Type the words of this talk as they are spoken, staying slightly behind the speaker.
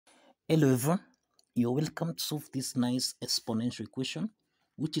Hello everyone, you're welcome to solve this nice exponential equation,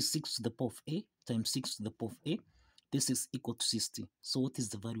 which is 6 to the power of a times 6 to the power of a. This is equal to 60. So what is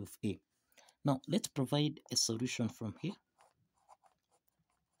the value of a? Now let's provide a solution from here.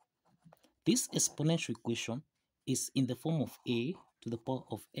 This exponential equation is in the form of a to the power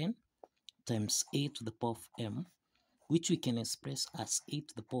of n times a to the power of m, which we can express as a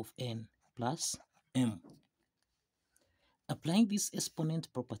to the power of n plus m. Applying this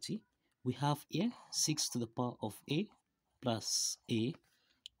exponent property, we have here 6 to the power of a plus a.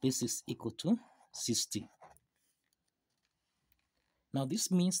 This is equal to 60. Now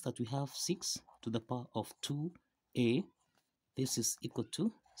this means that we have 6 to the power of 2a. This is equal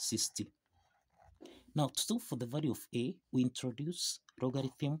to 60. Now to solve for the value of a, we introduce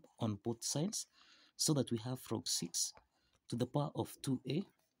logarithm on both sides so that we have log 6 to the power of 2a.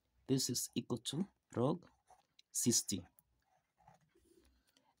 This is equal to log 60.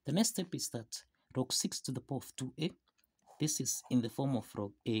 The next step is that log 6 to the power of 2a, this is in the form of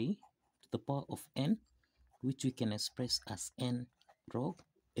log a to the power of n, which we can express as n log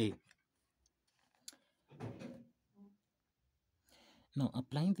a. Now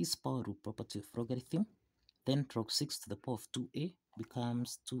applying this power rule property of logarithm, then log 6 to the power of 2a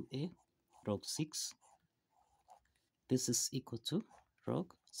becomes 2a log 6. This is equal to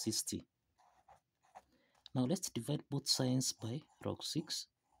log 60. Now let's divide both sides by log 6.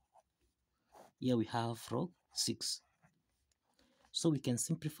 Here we have log 6. So we can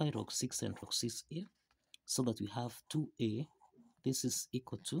simplify log 6 and log 6 here so that we have 2a. This is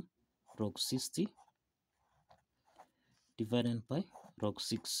equal to log 60 divided by log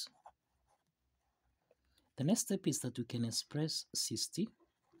 6. The next step is that we can express 60.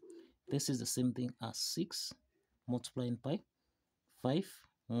 This is the same thing as 6 multiplied by 5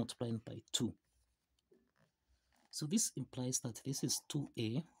 multiplied by 2. So this implies that this is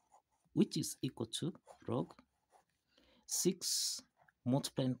 2a, which is equal to log 6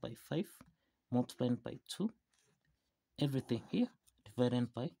 multiplied by 5 multiplied by 2. Everything here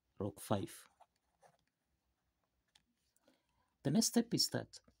divided by log 5. The next step is that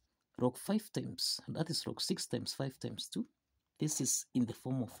log 5 times, that is log 6 times 5 times 2. This is in the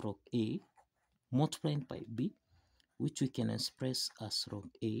form of log a multiplied by b, which we can express as log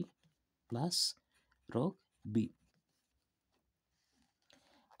a plus log b.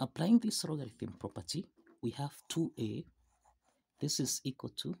 Applying this logarithm property, we have 2a. This is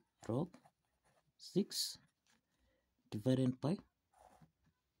equal to log 6 divided by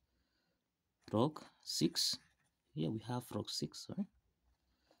log 6. Here we have log 6, sorry.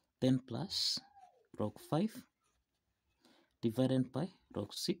 Then plus log 5 divided by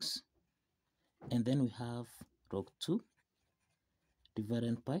log 6. And then we have log 2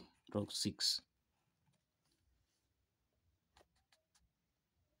 divided by log 6.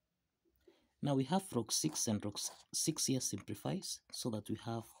 Now we have log 6 and log 6 here simplifies so that we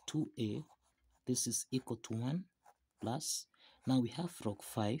have 2a. This is equal to 1 plus. Now we have log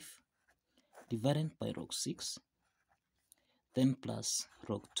 5 divided by log 6. Then plus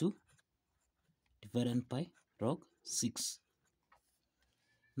log 2 divided by log 6.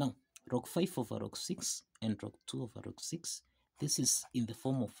 Now log 5 over log 6 and log 2 over log 6. This is in the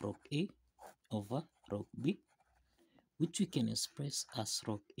form of log a over log b, which we can express as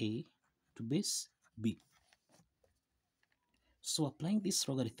log a to base b. So applying this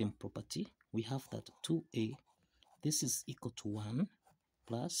logarithm property, we have that 2a, this is equal to 1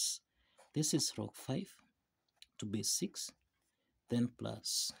 plus, this is log 5 to base 6, then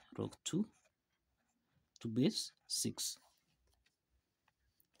plus log 2 to base 6.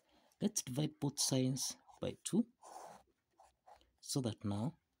 Let's divide both sides by 2 so that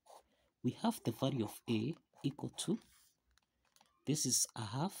now we have the value of a equal to, this is a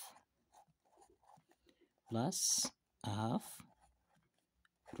half plus a half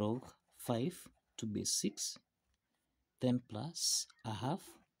log 5 to base 6, then plus a half,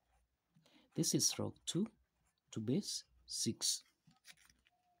 this is log 2 to base 6.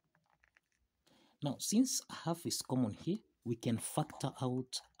 Now since a half is common here, we can factor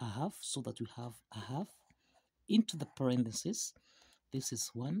out a half so that we have a half into the parentheses. This is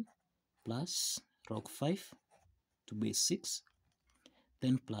 1 plus log 5 to base 6,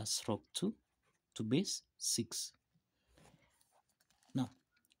 then plus log 2 to base 6. Now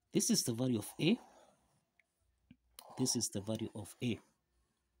this is the value of a. This is the value of a.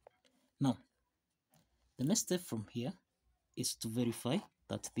 Now the next step from here is to verify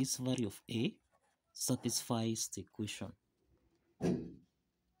that this value of a satisfies the equation.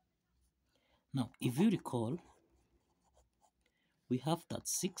 Now if you recall, we have that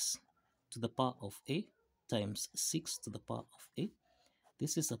 6 to the power of a times 6 to the power of a.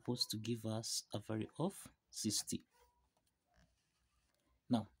 this is supposed to give us a value of 60.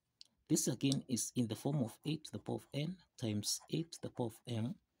 Now, this again is in the form of a to the power of n times a to the power of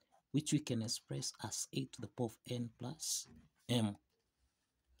m, which we can express as a to the power of n plus m.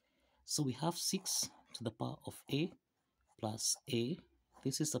 So we have 6 to the power of a plus a.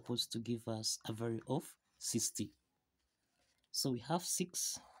 This is supposed to give us a value of 60. So we have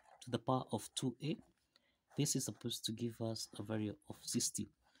 6 to the power of 2a. This is supposed to give us a value of 60.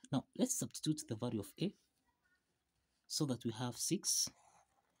 Now, let's substitute the value of a so that we have 6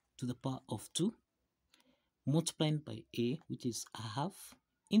 to the power of 2 multiplied by a, which is a half,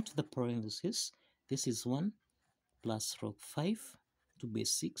 into the parentheses. This is 1 plus log 5 to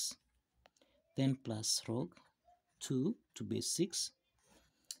base 6, then plus log 2 to base 6.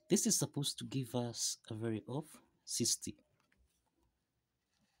 This is supposed to give us a value of 60.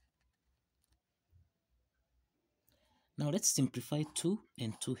 Now let's simplify 2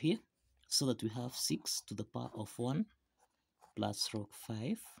 and 2 here so that we have 6 to the power of 1 plus log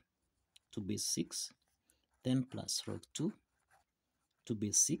 5 to base 6, then plus log 2 to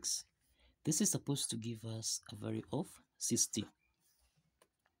base 6. This is supposed to give us a value of 60.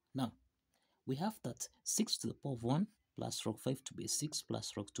 Now, we have that 6 to the power of 1 plus log 5 to base 6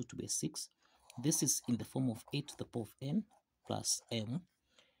 plus log 2 to base 6. This is in the form of a to the power of n plus m,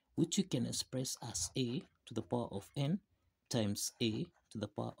 which you can express as a to the power of n times a to the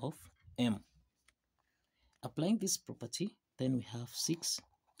power of m. Applying this property, then we have 6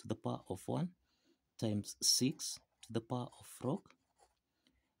 to the power of 1 times 6 to the power of log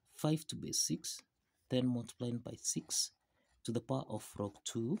 5 to base 6, then multiplied by 6 to the power of log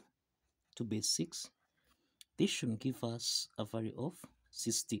 2 to base 6. This should give us a value of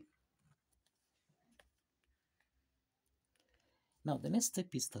 60. Now the next step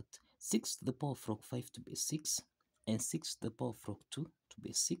is that 6 to the power of log 5 to base 6 and 6 to the power of log 2 to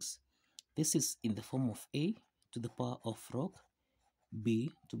base 6. This is in the form of a to the power of log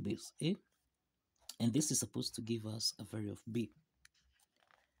b to base a, and this is supposed to give us a value of b.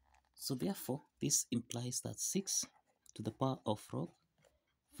 So therefore, this implies that 6 to the power of log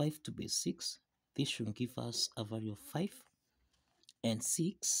 5 to base 6, this should give us a value of 5, and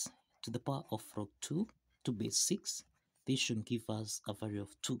 6 to the power of log 2 to base 6, this should give us a value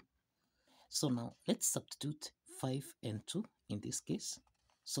of 2. So now let's substitute 5 and 2 in this case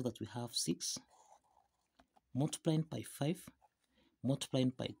so that we have 6 multiplied by 5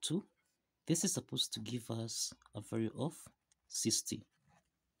 multiplied by 2. This is supposed to give us a value of 60.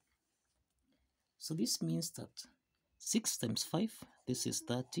 So this means that 6 times 5, this is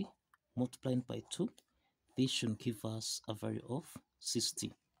 30, multiplied by 2, this should give us a value of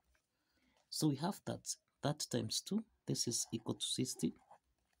 60. So we have that times 2, this is equal to 60,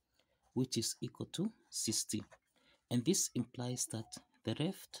 which is equal to 60. And this implies that the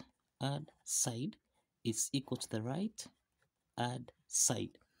left hand side is equal to the right hand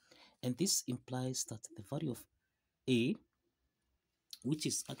side. And this implies that the value of a, which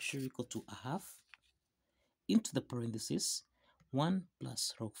is actually equal to a half, into the parentheses 1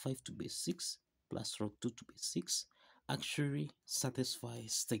 plus log 5 to base 6 plus log 2 to base 6 actually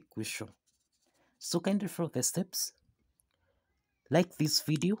satisfies the equation. So kindly follow the steps, like this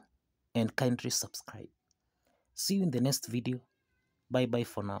video, and kindly subscribe. See you in the next video. Bye bye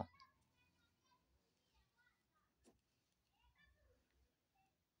for now.